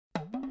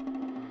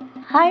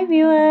Hi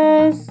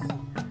viewers,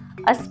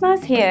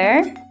 Asma's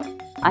here.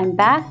 I'm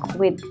back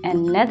with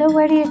another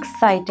very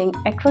exciting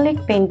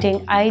acrylic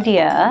painting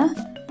idea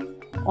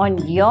on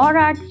your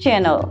art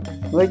channel,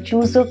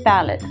 Virtuoso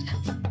Palette.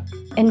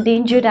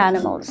 Endangered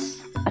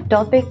animals, a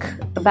topic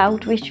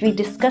about which we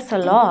discuss a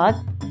lot,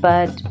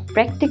 but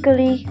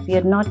practically we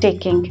are not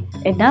taking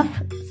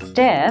enough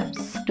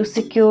steps to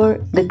secure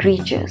the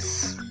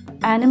creatures.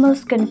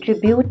 Animals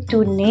contribute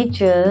to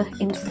nature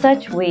in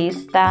such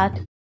ways that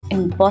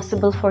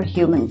impossible for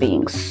human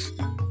beings.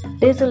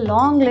 There's a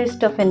long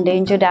list of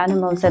endangered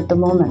animals at the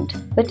moment,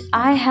 but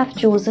I have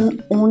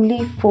chosen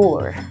only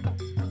 4.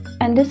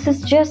 And this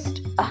is just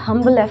a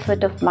humble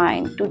effort of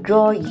mine to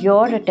draw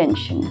your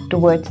attention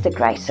towards the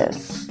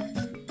crisis.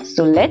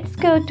 So let's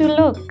go to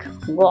look,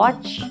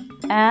 watch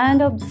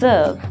and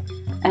observe,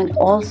 and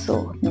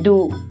also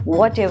do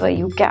whatever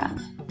you can.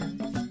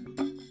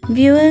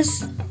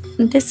 Viewers,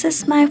 this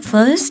is my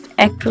first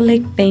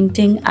acrylic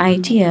painting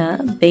idea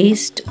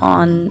based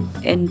on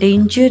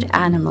Endangered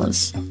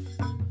Animals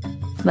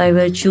by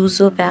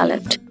Virtuoso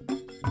Palette.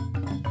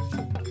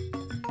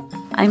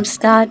 I'm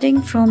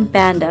starting from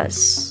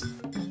Pandas,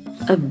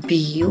 a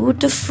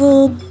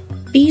beautiful,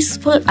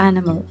 peaceful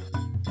animal,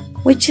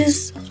 which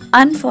is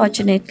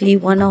unfortunately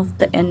one of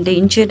the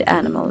endangered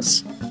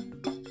animals.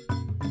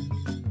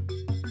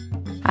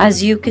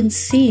 As you can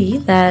see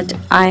that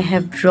I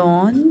have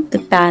drawn the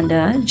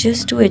panda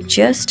just to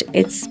adjust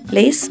its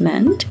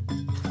placement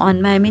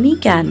on my mini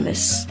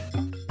canvas,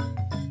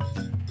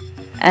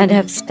 and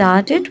have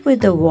started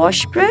with a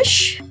wash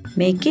brush,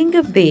 making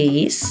a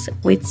base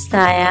with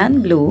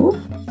cyan blue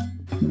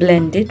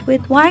blended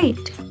with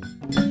white.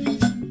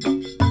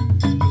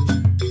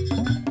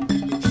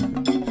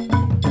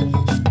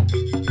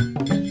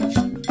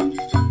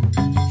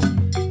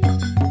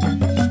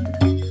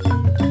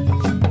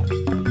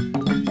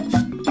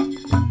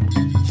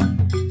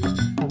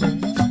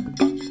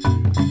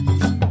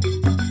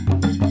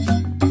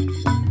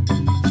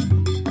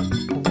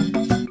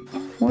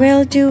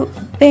 Well, to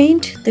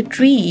paint the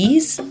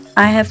trees,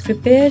 I have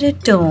prepared a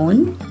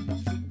tone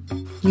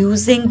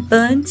using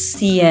burnt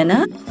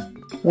sienna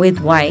with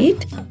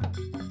white,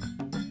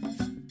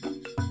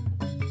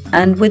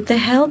 and with the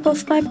help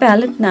of my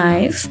palette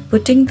knife,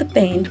 putting the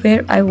paint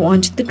where I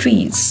want the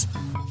trees.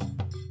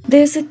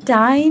 There's a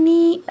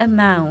tiny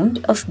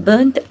amount of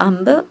burnt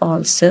umber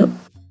also,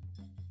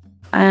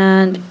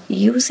 and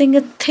using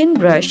a thin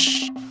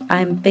brush,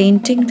 I'm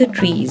painting the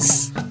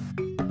trees.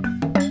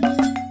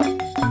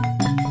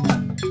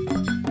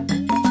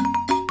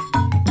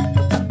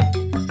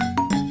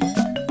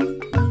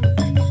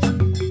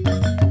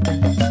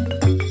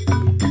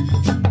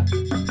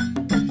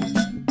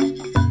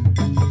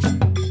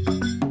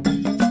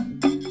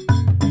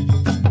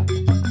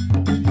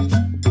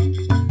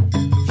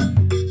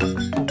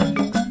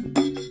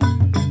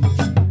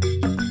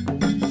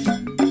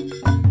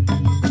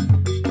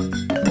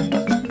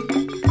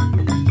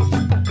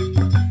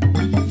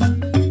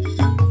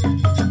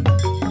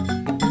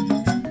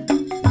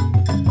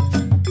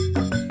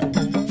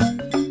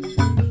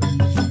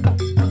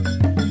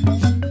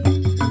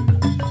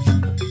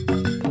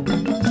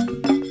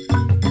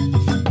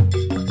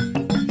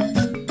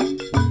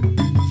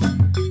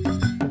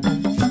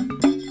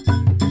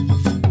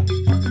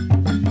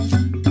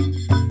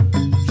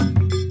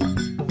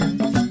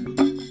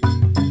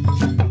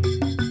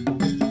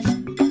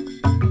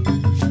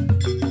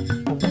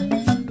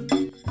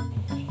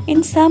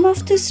 In some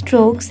of the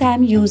strokes, I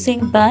am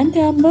using burnt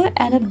umber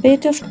and a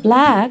bit of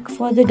black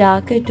for the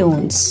darker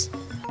tones.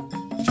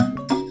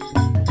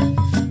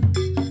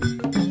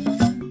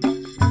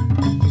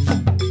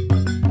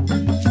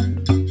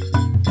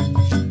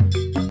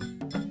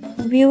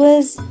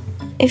 Viewers,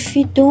 if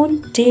we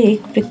don't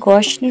take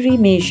precautionary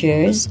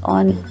measures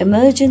on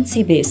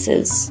emergency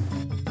basis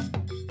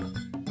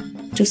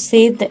to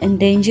save the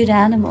endangered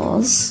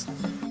animals,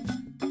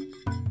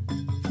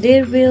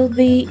 there will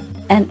be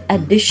an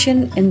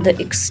addition in the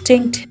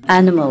extinct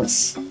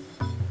animals,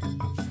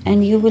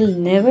 and you will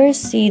never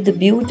see the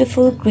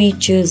beautiful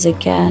creatures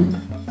again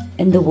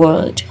in the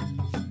world.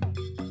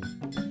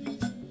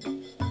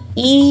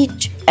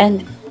 Each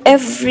and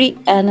every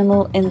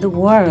animal in the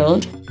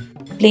world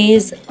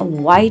plays a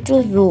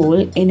vital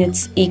role in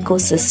its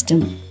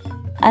ecosystem,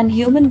 and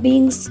human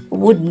beings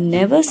would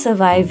never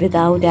survive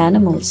without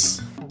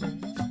animals.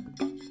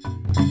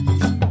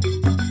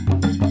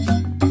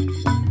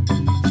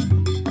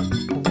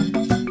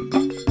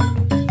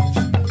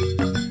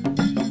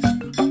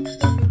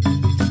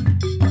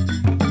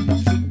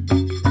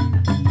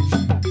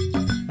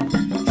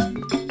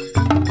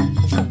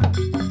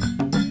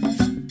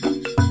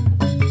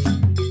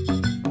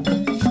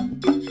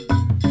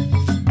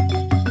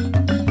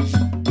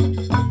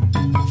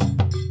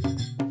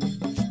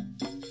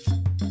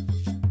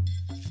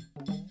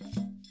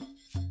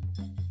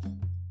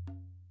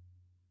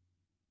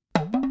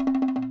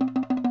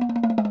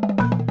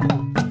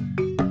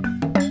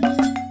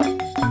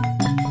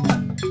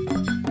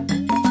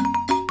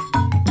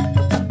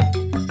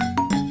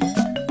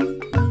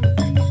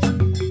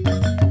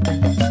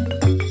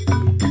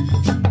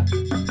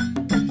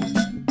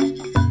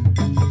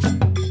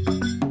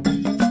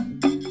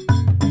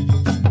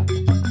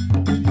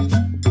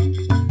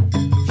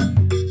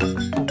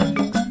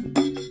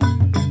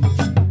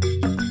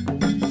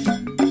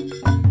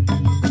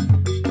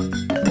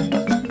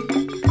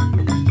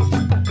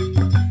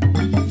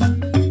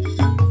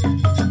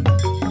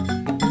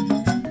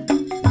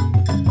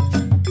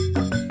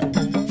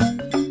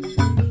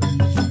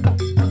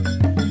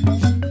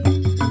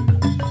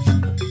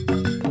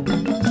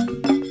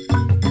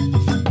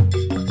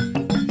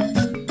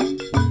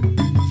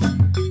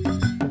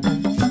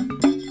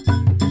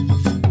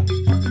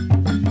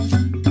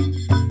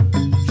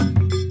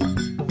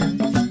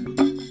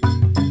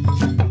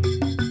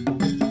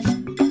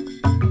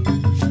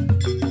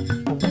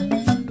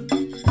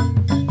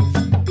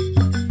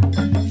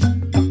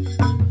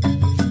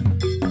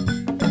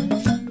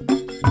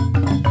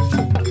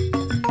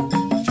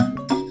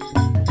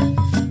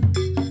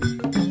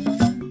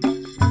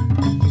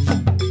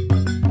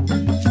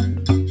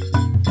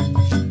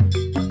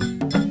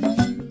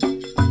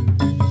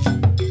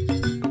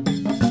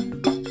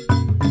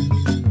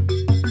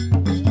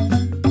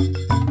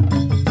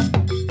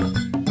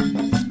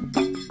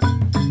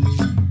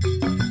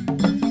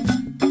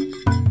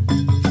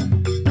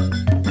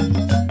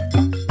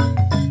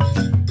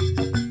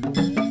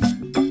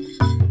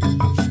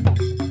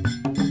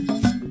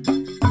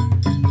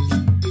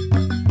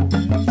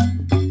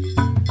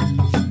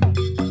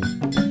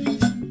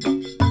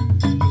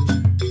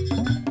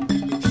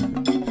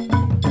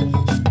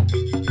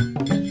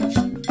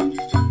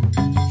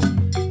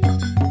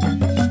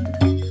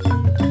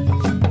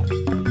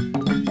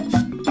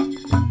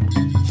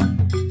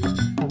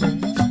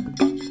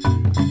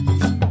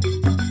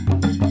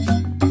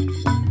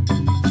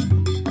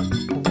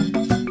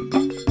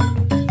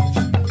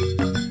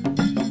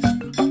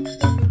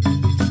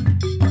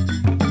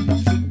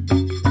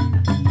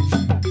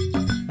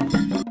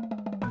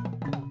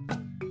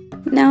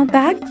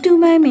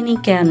 my mini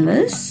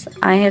canvas,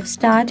 I have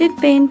started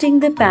painting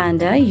the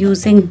panda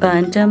using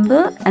burnt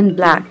umber and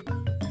black.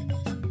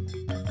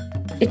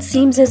 It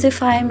seems as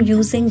if I am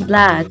using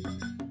black,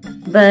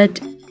 but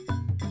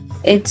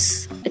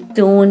it's a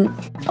tone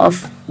of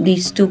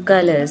these two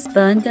colors,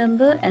 burnt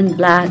umber and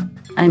black,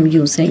 I'm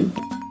using.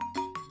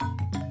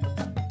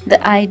 The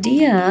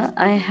idea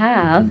I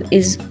have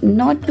is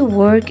not to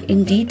work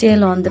in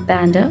detail on the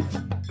panda,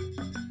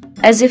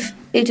 as if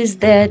it is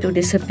there to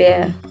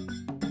disappear.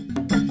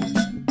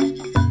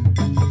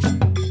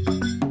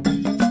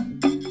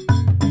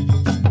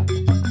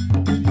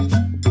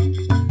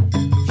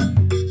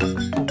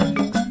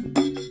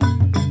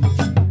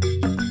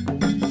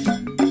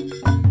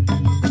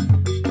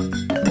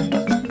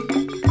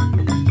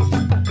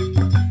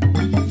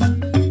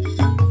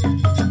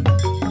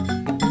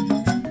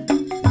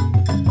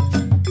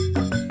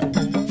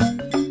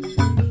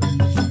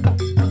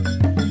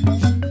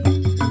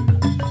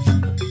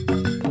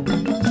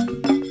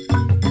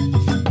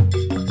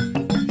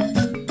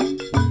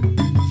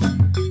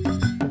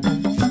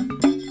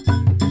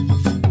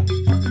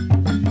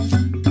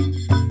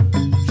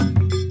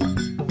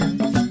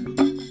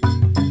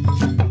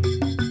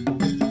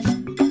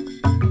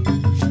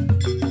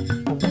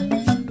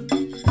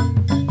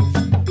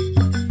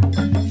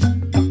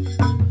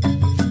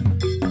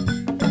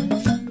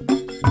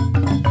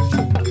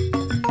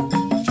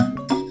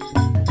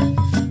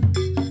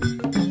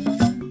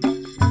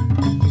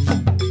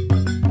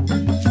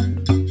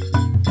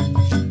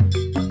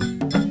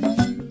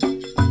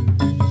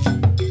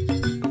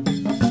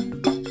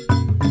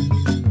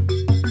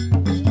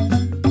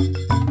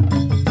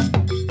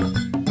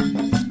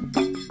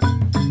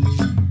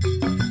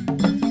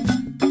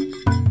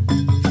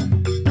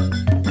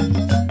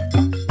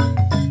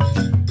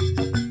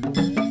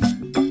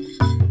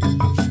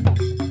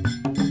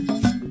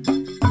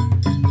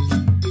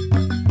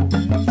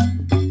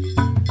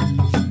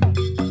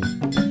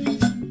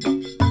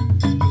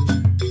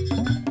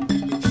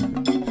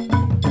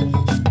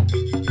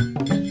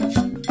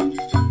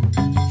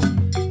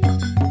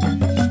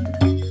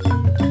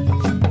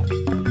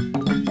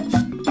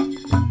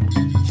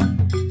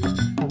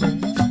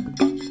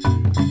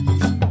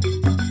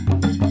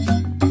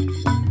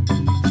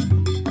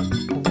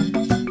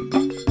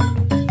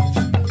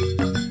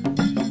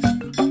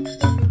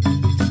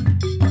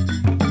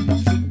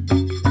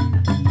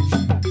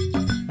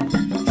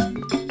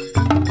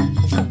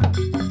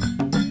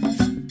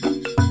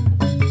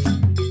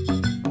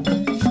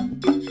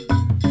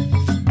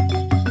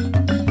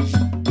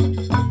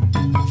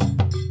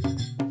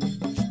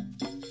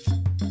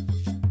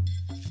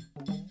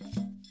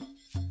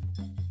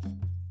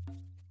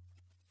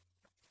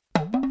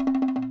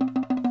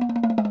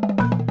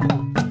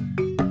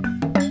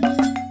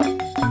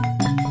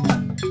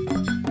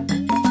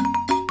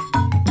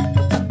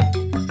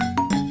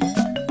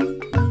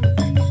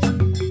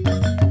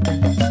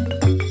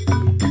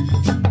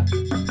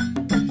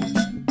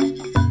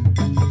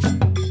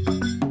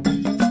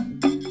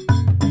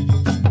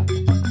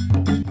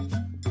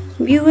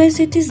 Viewers,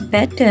 it is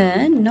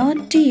better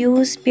not to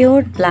use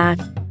pure black,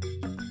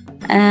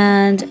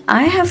 and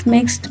I have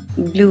mixed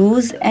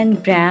blues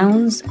and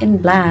browns in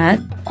black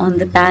on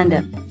the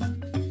panda.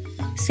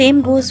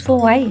 Same goes for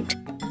white.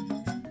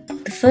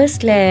 The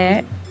first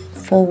layer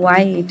for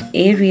white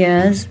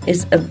areas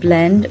is a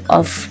blend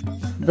of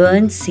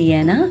burnt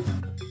sienna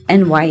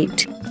and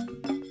white.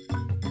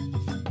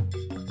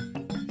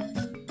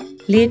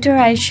 Later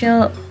I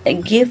shall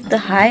give the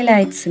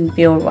highlights in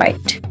pure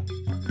white.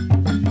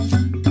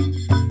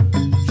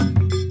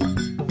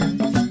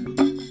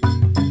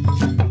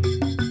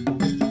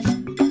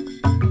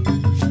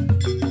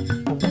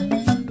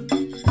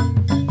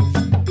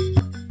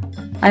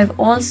 I've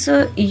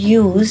also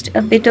used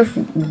a bit of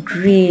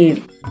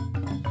grey,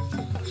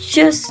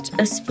 just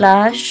a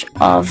splash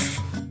of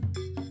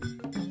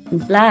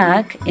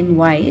black in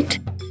white.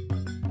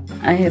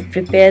 I have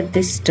prepared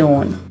this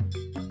tone.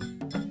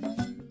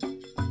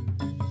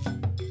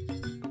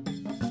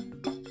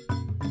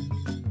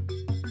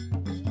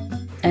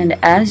 And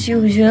as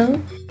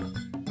usual,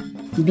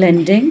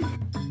 blending.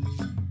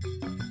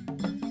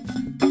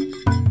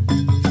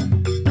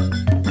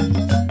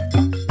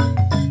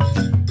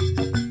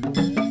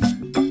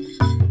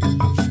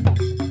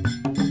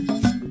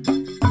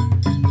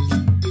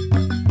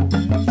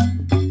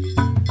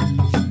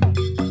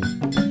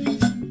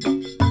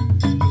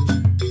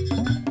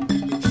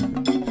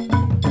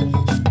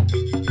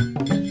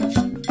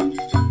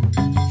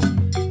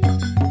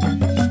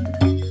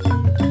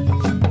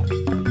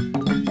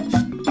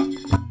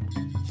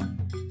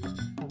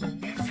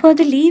 For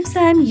the leaves,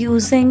 I am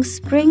using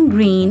spring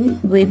green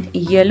with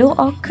yellow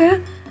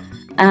ochre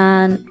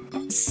and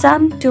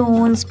some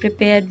tones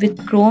prepared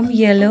with chrome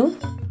yellow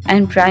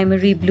and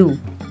primary blue.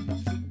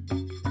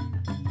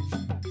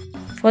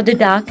 For the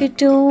darker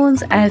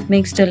tones, I have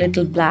mixed a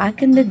little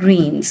black in the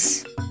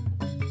greens.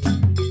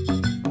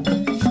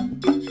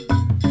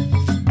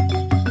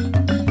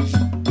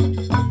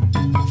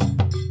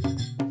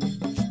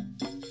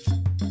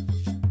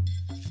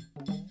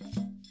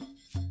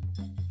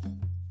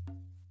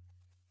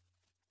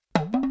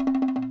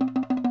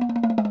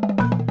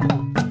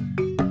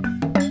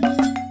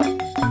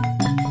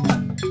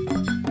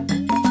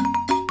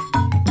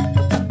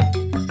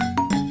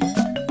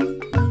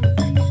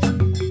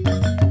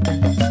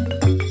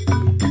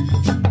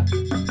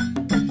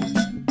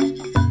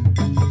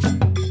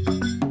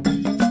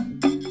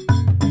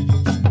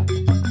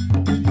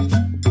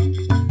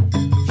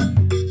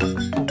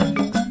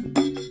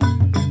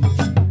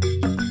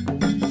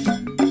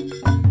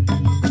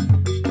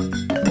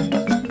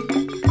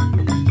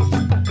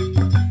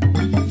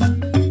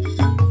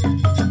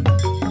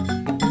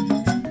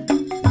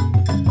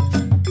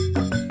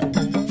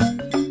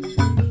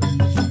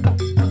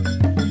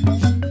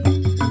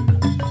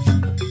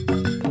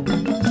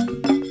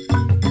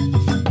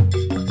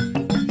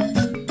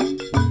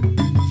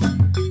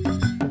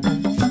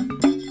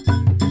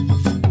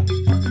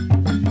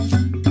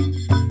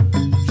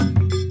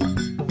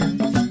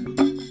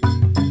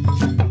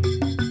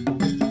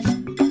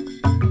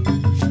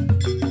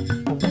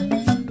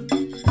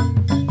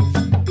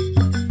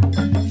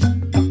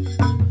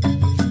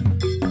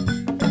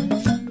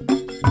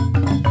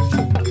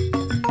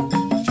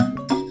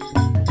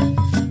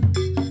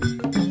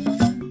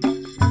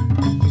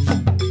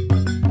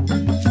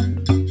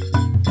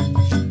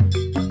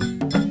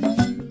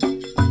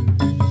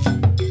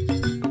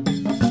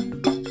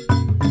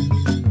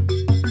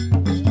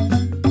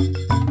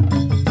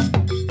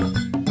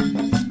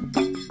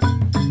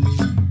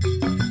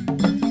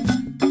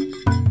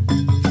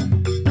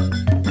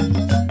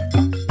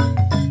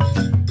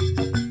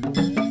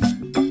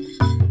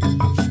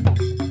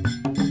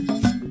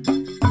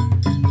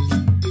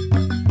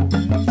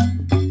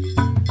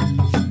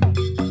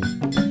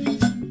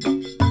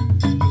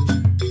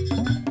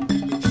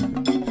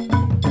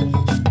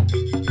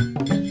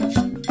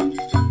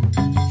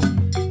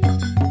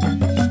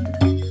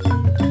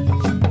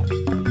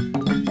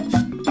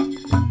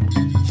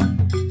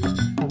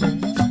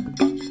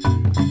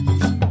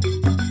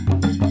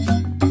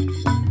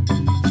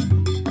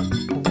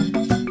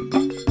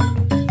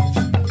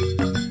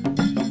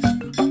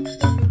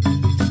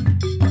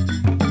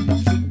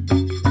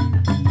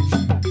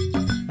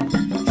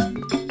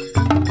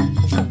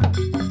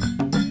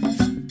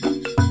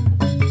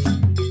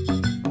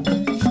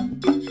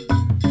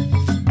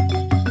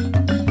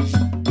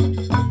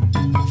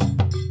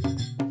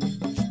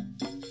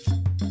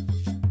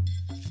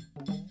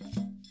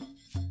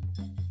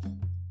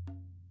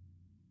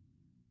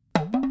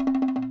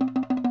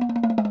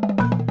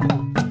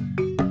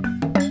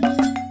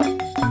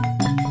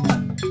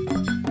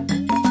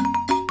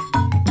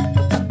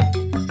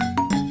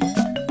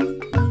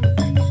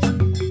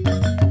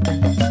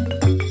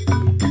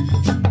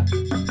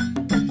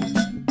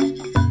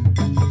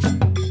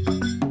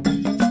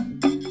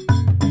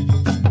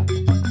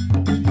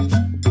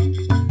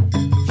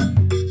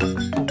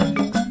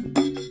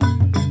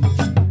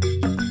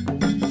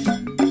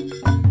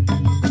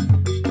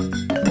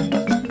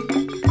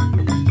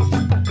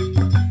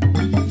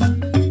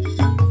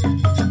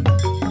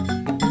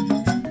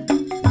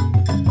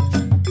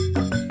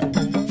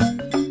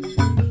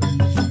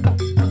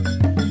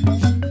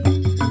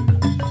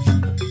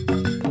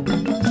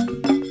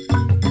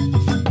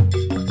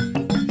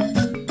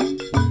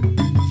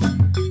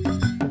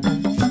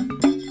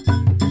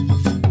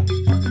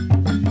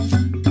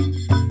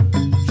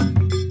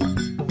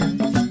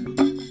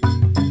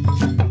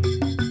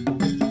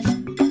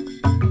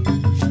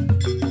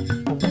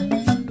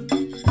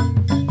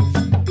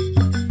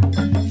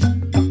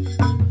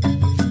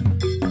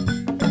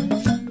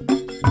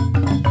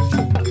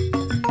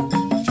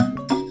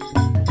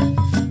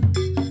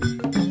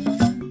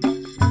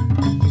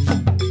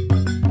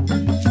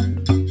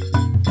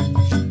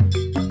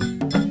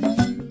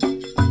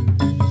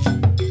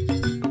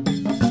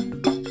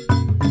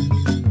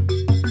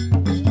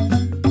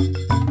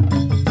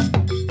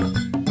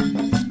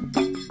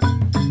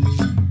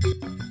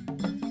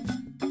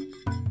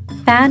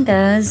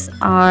 pandas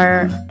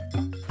are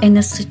in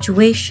a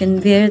situation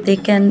where they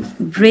can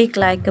break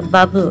like a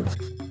bubble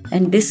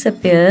and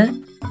disappear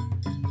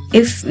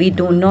if we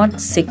do not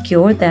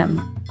secure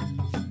them.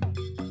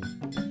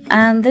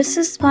 And this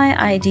is my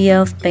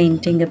idea of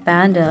painting a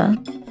panda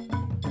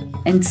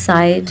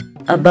inside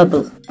a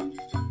bubble.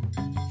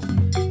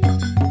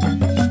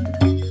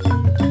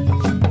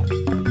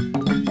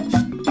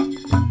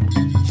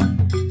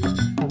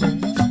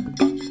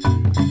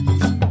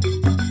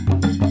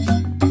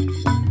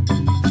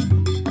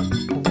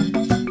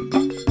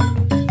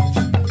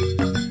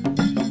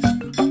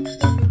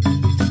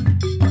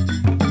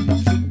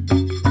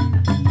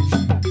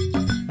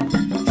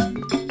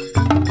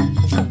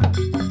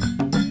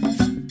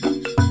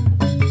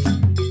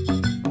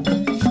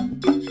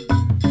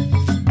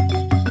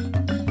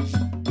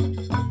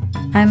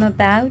 I'm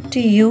about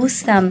to use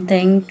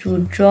something to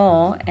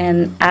draw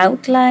an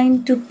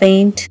outline to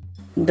paint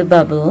the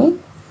bubble.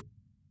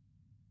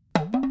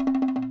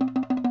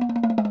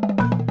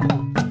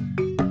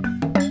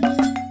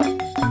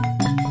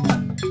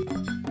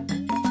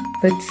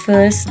 But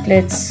first,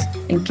 let's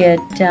get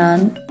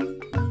done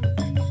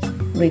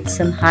with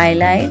some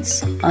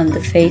highlights on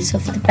the face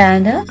of the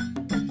panda.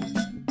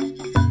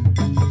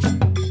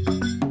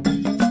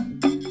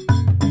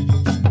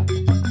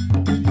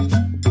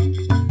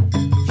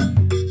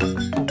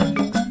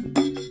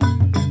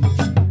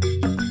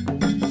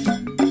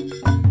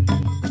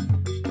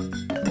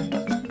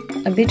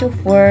 A bit of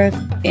work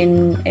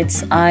in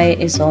its eye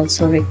is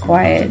also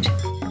required.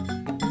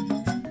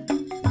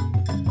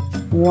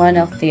 One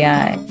of the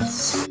eyes.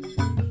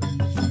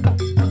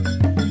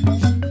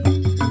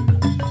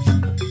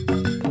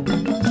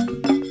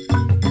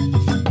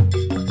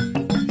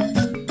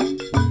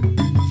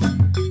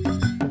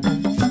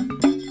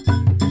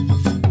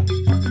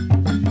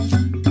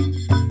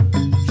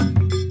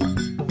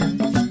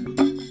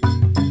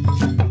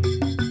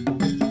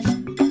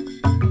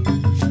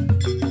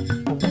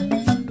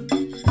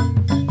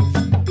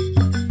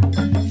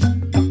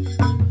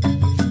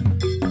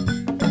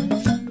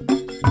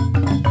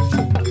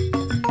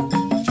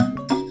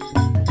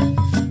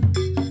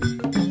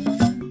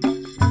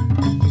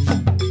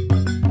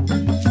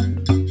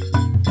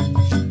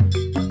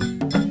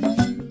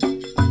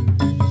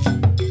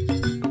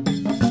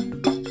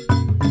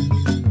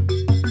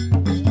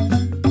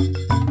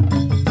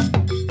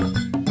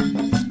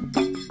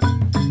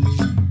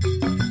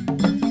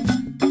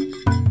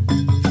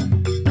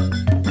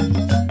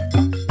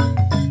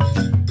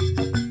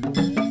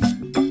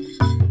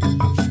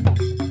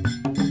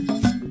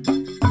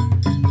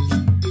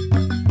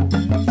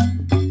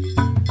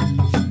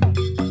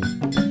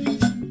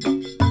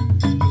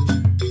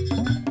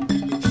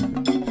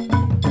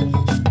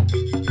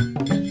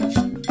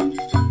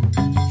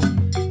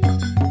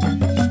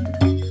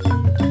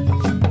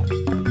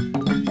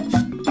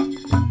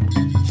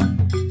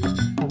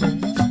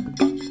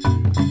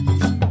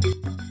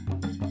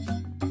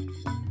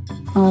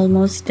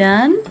 Almost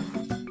done.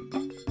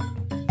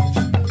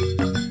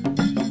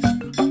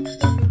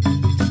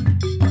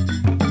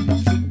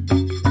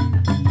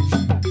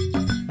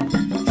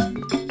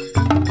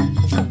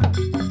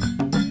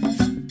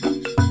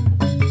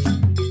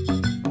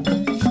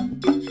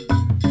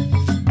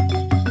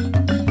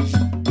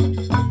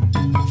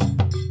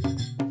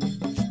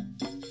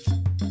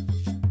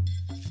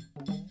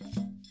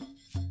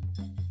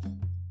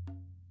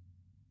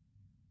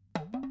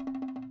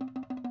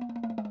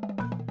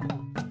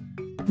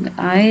 The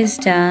eye is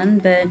done,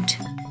 but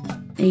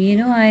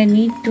I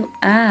need to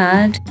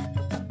add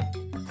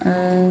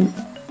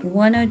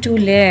one or two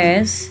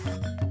layers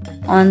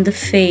on the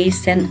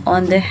face and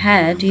on the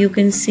head. You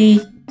can see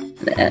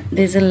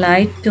there's a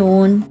light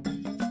tone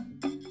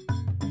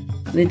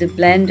with a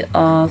blend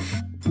of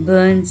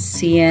burnt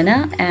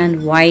sienna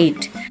and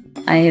white.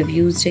 I have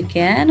used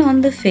again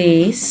on the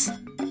face,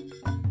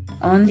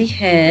 on the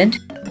head.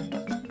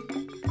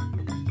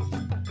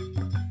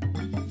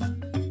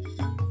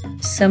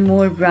 Some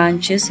more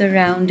branches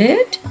around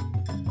it.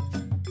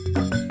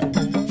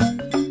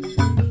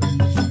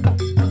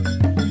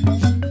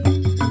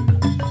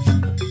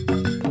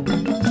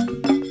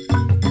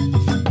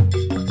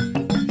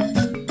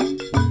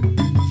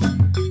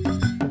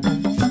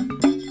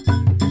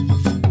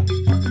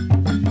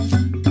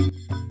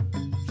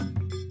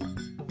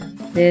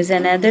 There's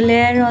another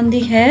layer on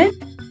the head.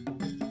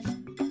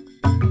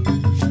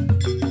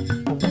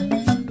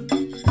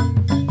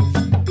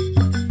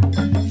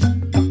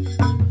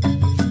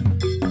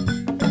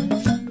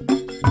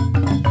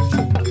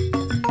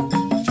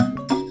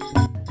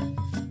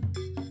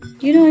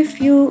 If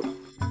you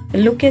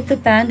look at the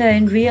panda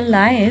in real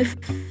life,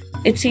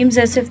 it seems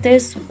as if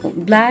there's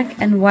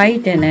black and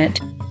white in it.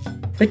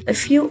 But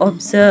if you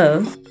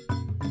observe,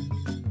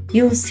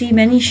 you'll see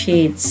many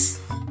shades.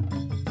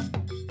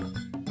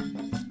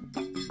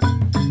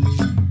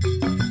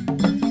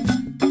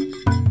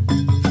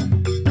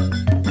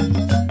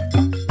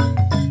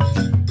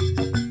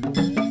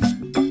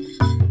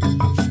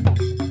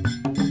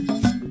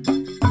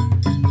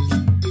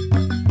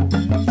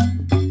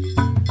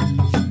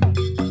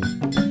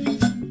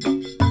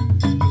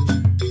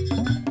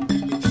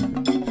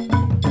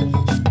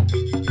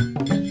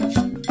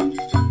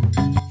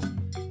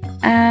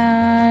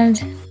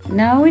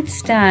 Now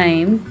it's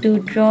time to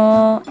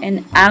draw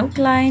an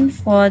outline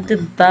for the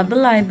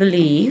bubble, I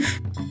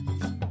believe.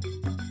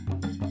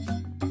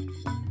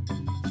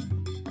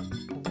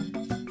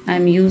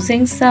 I'm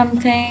using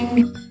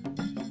something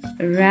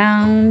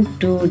round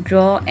to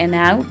draw an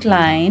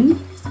outline,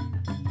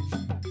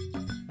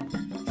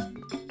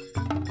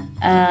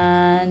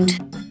 and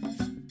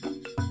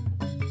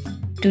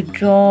to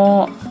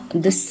draw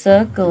the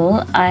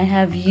circle I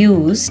have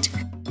used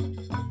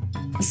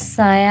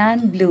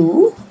cyan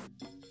blue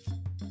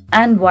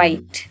and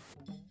white.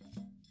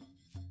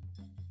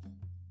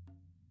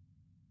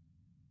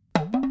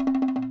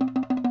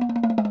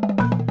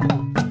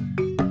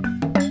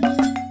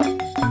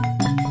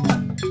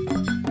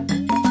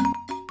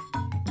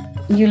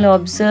 You'll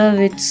observe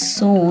it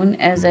soon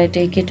as I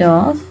take it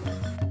off.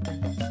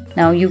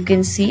 Now you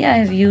can see I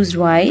have used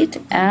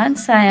white and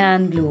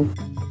cyan blue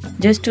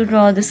just to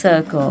draw the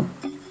circle.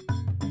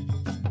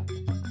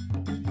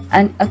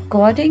 And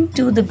according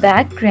to the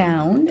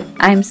background,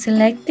 I'm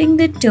selecting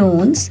the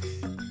tones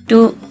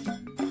to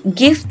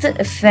give the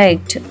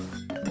effect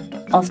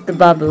of the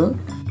bubble.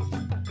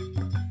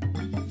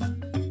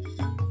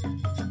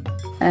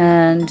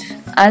 And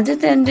other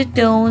than the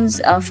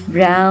tones of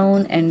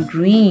brown and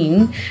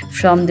green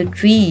from the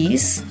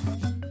trees,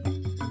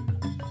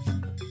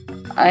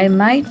 I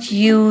might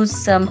use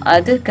some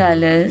other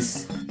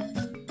colors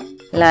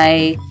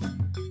like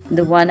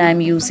the one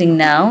I'm using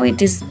now.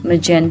 It is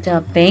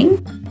magenta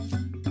pink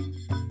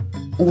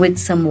with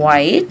some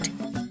white,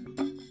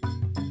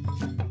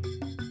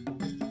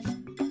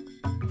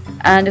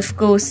 and of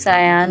course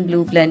cyan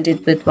blue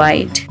blended with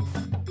white.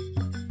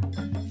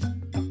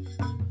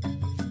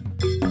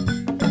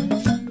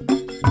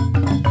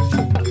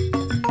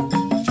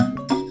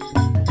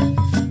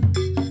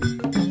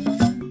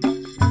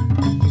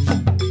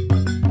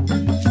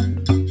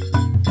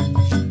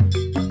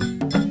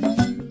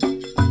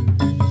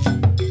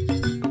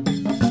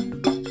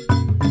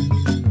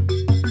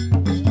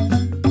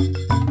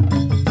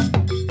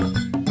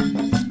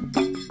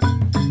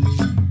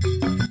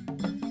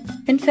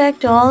 In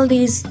fact, all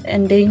these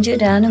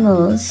endangered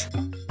animals,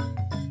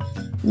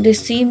 they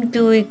seem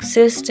to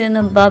exist in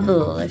a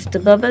bubble. If the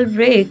bubble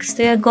breaks,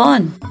 they are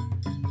gone.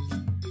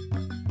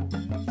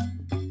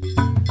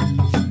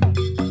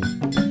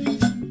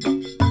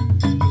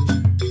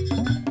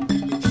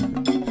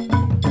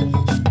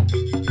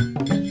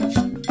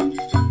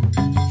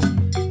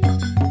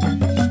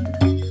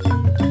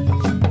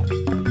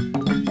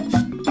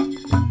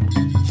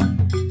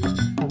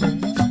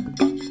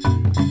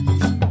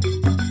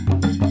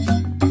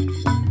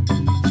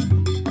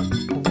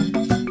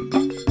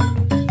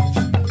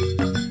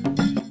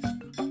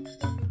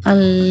 A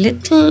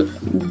little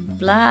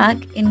black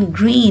in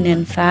green,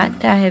 in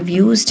fact, I have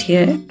used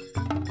here.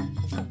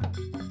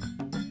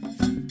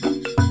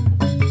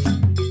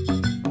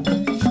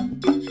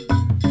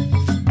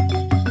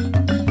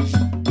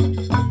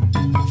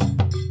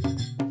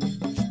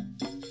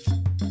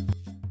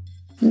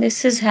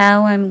 This is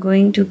how I'm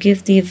going to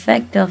give the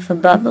effect of a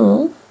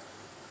bubble.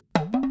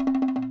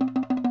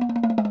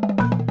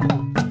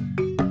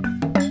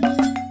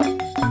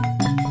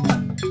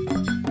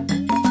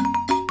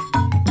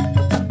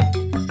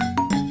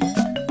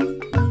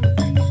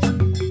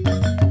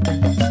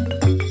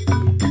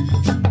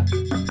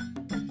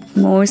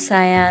 More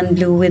cyan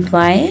blue with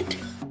white.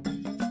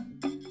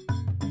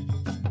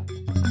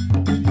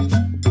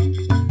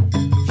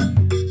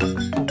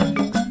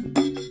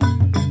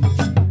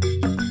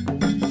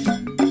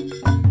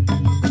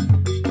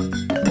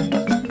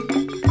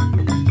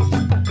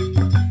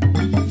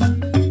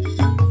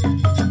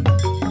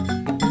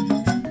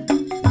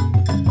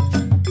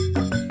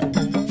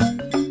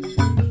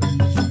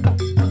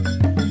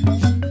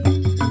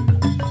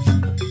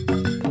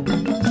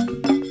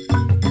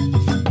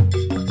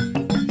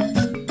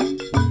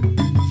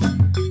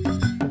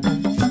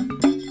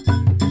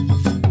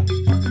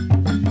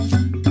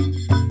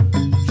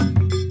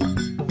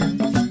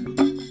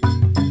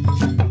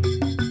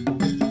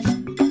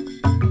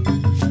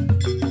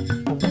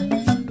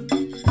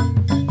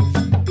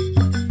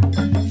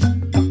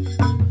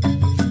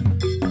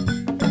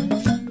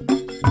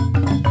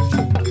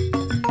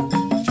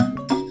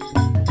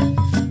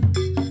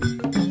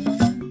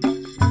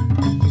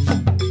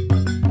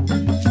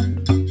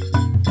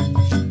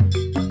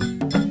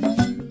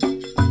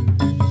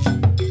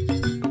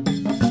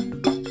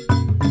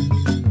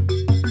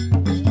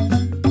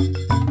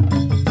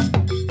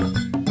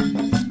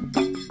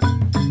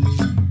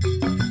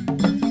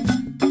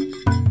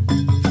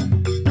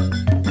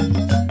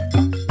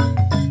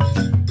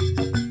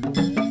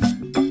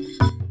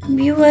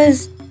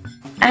 Viewers,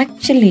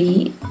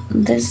 actually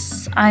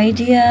this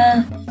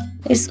idea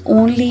is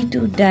only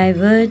to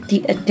divert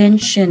the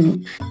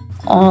attention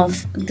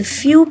of the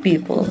few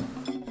people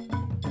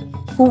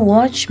who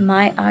watch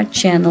my art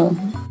channel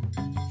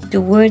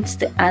towards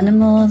the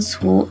animals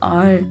who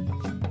are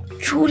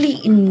truly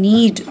in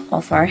need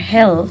of our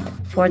help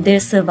for their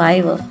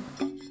survival.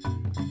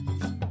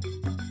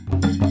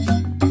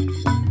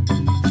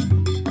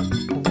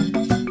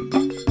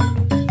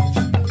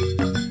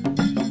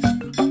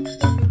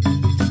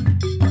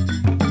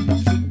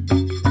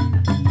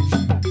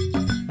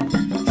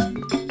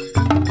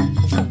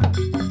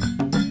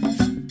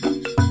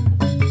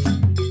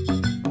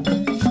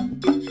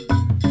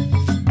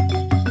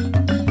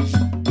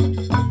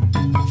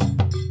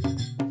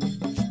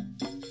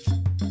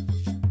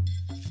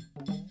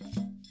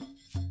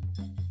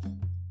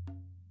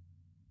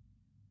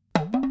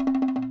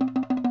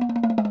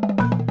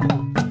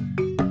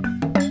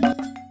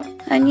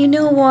 you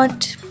know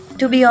what?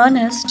 To be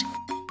honest,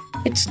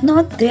 it's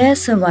not their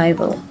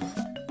survival.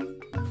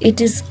 It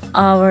is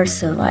our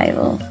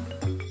survival.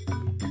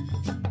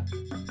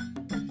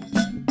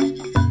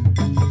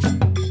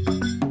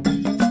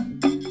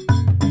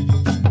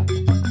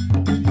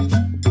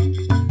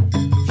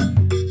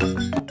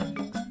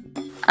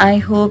 I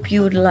hope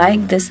you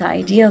like this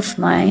idea of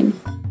mine.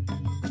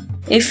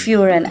 If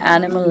you're an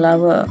animal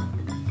lover,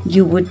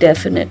 you would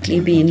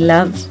definitely be in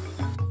love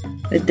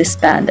with this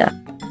panda.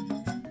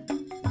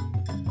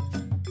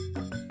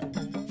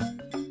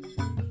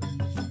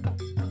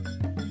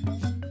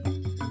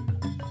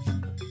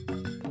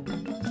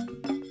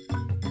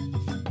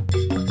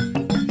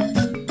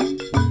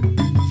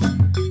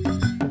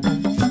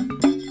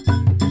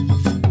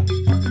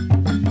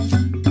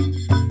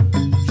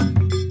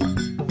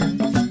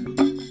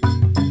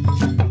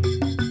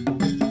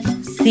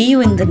 See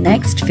you in the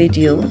next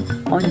video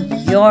on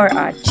your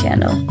art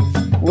channel,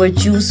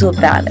 Virtuoso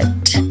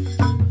Palette.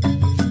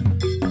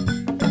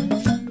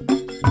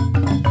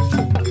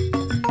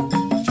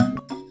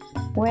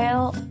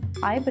 Well,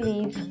 I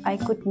believe I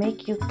could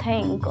make you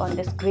think on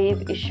this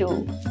grave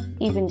issue,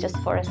 even just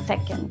for a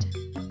second.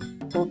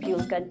 Hope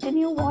you'll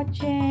continue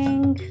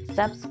watching,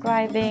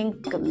 subscribing,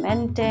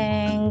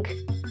 commenting,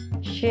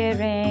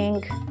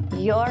 sharing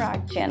your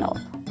art channel,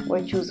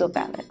 Virtuoso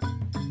Palette.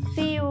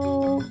 See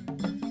you!